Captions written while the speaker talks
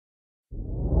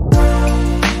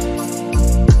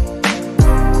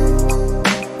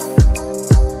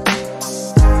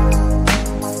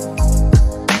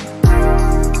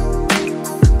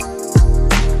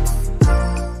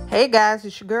guys,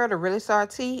 it's your girl, the Realist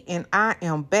RT, and I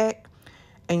am back.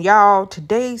 And y'all,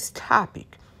 today's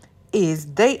topic is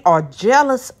they are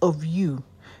jealous of you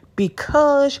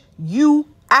because you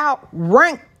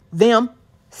outrank them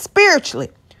spiritually.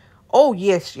 Oh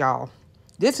yes, y'all.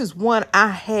 This is one I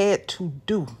had to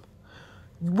do.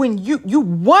 When you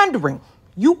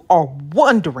are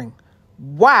wondering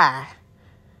why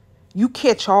you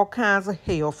catch all kinds of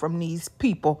hell from these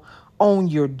people on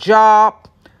your job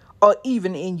or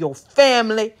even in your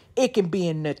family. It can be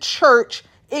in the church.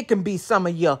 It can be some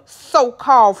of your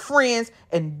so-called friends,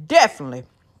 and definitely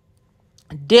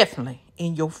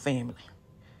in your family.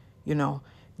 You know,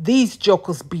 these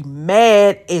jokers be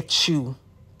mad at you,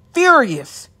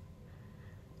 furious,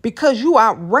 because you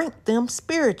outrank them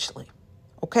spiritually.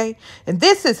 Okay? And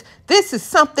this is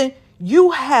something you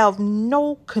have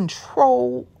no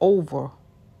control over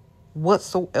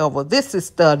whatsoever. This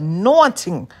is the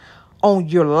anointing on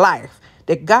your life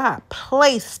that God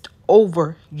placed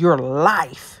over your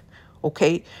life.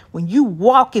 Okay? When you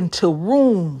walk into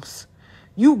rooms,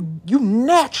 you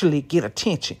naturally get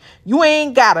attention. You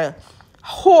ain't gotta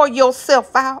whore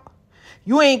yourself out.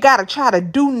 You ain't got to try to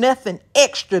do nothing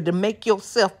extra to make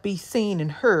yourself be seen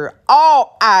and heard.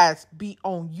 All eyes be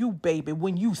on you, baby.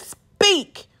 When you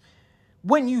speak,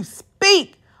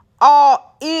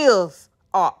 all ears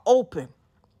are open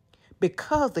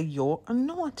because of your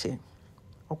anointing.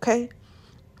 Okay?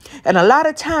 And a lot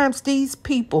of times these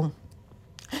people,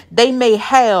 they may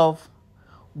have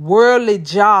worldly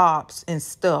jobs and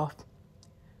stuff.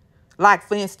 Like,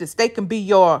 for instance, they can be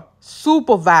your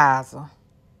supervisor,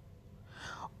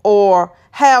 or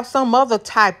have some other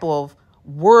type of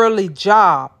worldly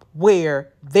job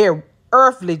where their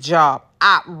earthly job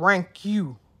outrank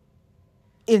you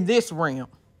in this realm.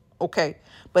 Okay?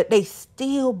 But they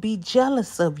still be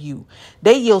jealous of you.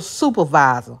 They your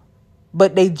supervisor,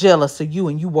 but they jealous of you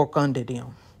and you work under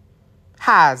them.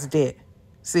 How's that?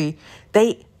 See,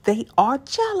 they are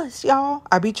jealous, y'all.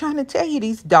 I be trying to tell you,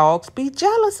 these dogs be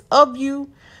jealous of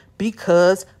you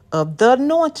because of the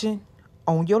anointing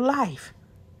on your life.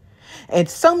 And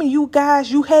some of you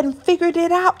guys, you hadn't figured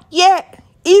it out yet.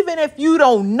 Even if you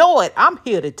don't know it, I'm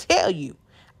here to tell you.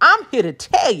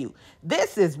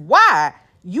 This is why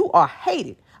you are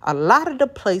hated a lot of the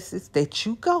places that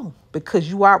you go, because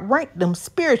you outrank them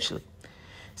spiritually.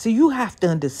 So you have to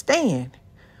understand,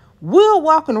 we're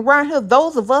walking around here,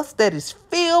 those of us that is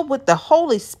filled with the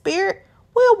Holy Spirit,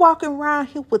 we're walking around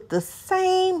here with the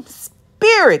same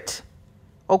spirit,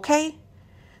 okay,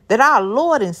 that our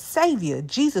Lord and Savior,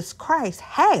 Jesus Christ,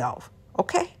 have,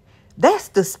 okay? That's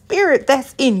the spirit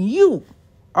that's in you,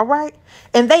 all right?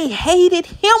 And they hated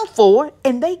him for it,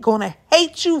 and they gonna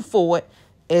hate you for it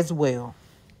as well.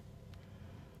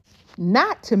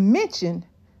 Not to mention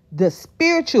the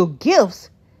spiritual gifts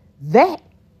that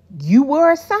you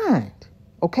were assigned,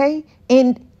 okay?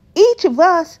 And each of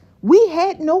us, we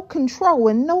had no control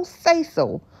and no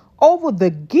say-so over the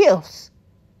gifts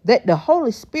that the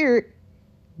Holy Spirit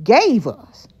gave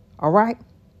us, all right?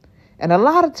 And a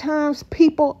lot of times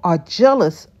people are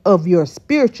jealous of your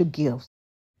spiritual gifts.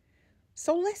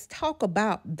 So let's talk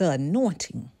about the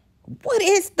anointing. What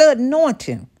is the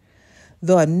anointing?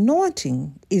 The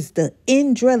anointing is the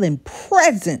indwelling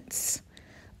presence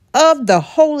of the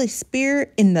Holy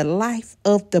Spirit in the life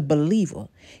of the believer.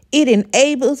 It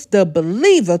enables the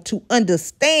believer to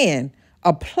understand,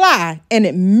 apply, and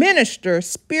administer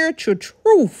spiritual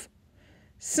truth.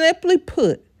 Simply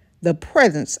put, the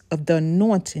presence of the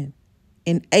anointing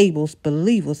enables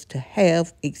believers to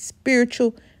have a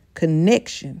spiritual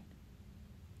connection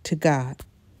to God.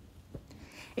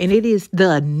 And it is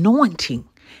the anointing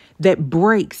that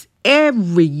breaks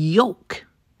every yoke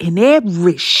and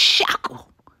every shackle.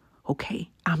 Okay,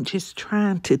 I'm just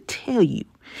trying to tell you.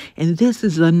 And this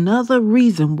is another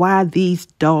reason why these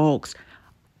dogs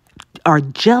are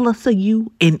jealous of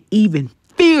you and even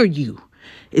fear you.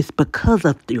 It's because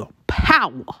of your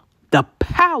power, the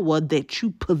power that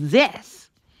you possess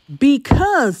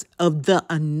because of the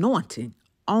anointing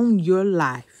on your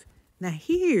life. Now,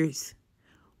 here's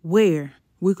where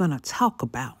we're going to talk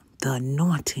about the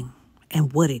anointing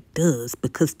and what it does,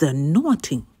 because the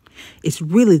anointing is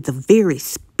really the very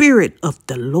spirit of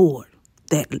the Lord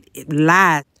that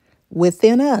lies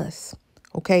within us.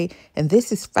 Okay, and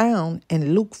this is found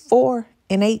in Luke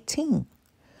 4:18.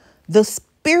 The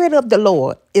Spirit of the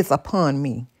Lord is upon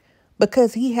me,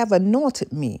 because he have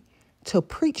anointed me to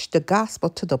preach the gospel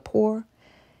to the poor.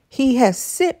 He has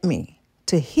sent me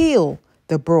to heal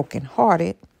the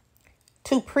brokenhearted,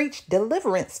 to preach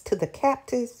deliverance to the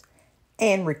captives,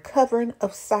 and recovering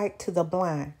of sight to the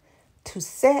blind, to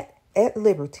set at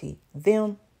liberty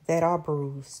them that are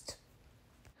bruised.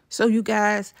 So you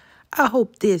guys, I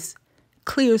hope this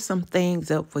clears some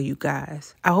things up for you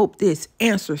guys. I hope this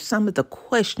answers some of the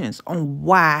questions on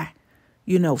why,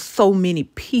 so many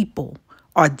people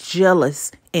are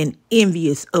jealous and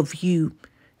envious of you.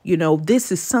 This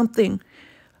is something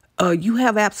you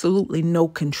have absolutely no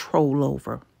control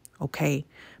over, okay?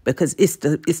 Because it's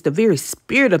the very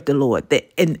spirit of the Lord that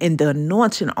and the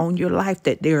anointing on your life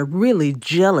that they're really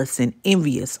jealous and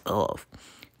envious of,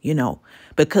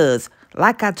 because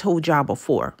like I told y'all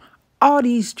before, all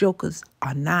these jokers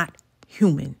are not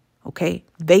human, okay?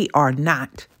 They are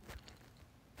not.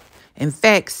 In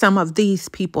fact, some of these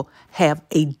people have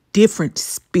a different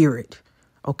spirit,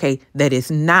 okay, that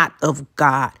is not of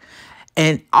God.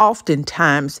 And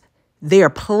oftentimes they're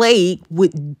plagued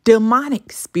with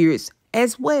demonic spirits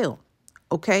as well,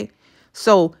 okay?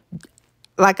 So,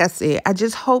 like I said, I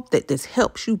just hope that this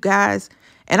helps you guys.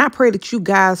 And I pray that you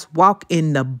guys walk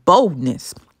in the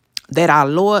boldness that our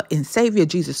Lord and Savior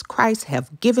Jesus Christ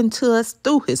have given to us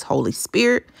through his Holy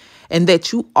Spirit, and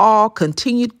that you all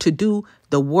continue to do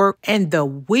the work and the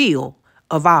will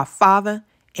of our Father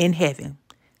in heaven.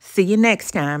 See you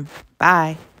next time.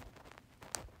 Bye.